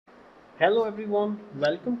Hello everyone,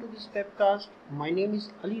 welcome to this webcast. My name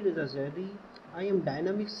is Raza Zaidi. I am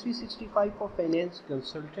Dynamics 365 for Finance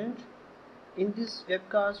Consultant. In this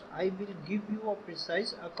webcast, I will give you a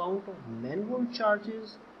precise account of manual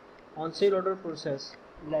charges on sale order process.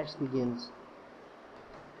 Let's begin.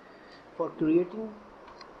 For creating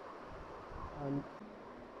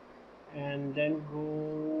and then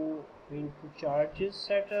go into charges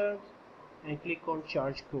setup and click on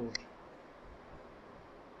charge code.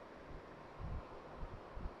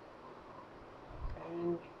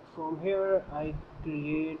 And from here I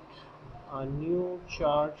create a new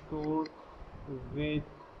charge code with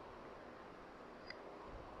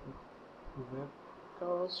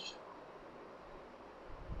webcast.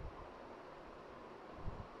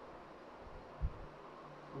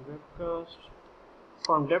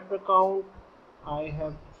 From debit account I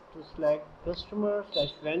have to select customer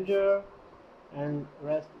 / vendor and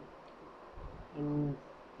rest in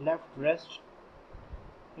left rest,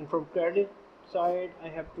 and from credit side I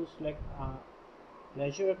have to select a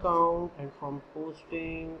ledger account, and from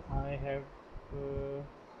posting I have to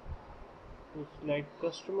select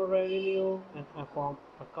customer revenue, and from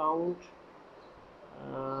account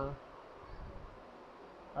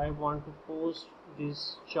I want to post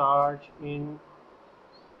this charge into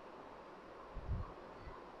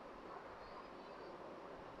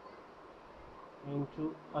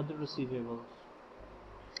other receivables.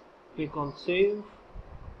 Click on save,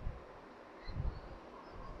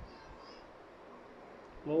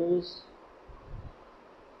 close.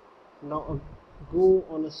 Now go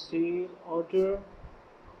on a sale order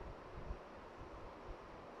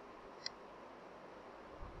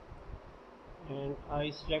and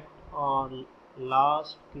I select on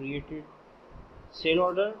last created sale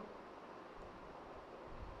order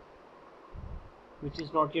which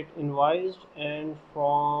is not yet invoiced, and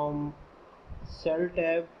from cell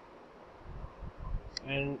tab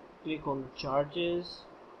and click on the charges,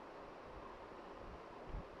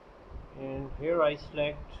 and here I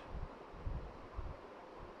select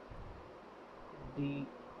the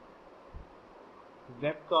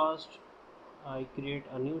webcast. I create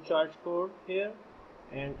a new charge code here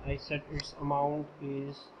and I set its amount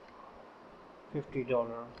is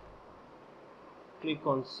 $50. Click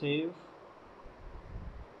on save,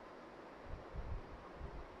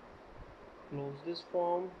 close this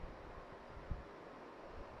form,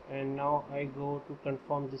 and now I go to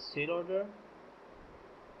confirm this sale order,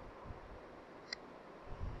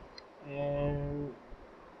 and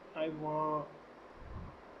I want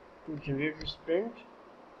to generate a sprint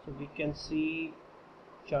so we can see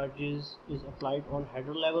charges is applied on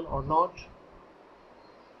header level or not.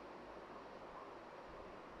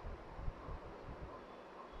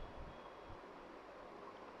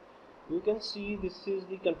 You can see this is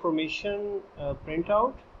the confirmation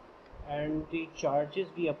printout, and the charges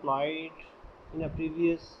we applied in a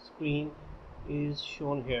previous screen is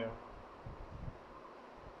shown here.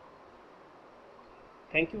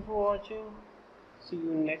 Thank you for watching. See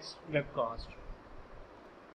you in next webcast.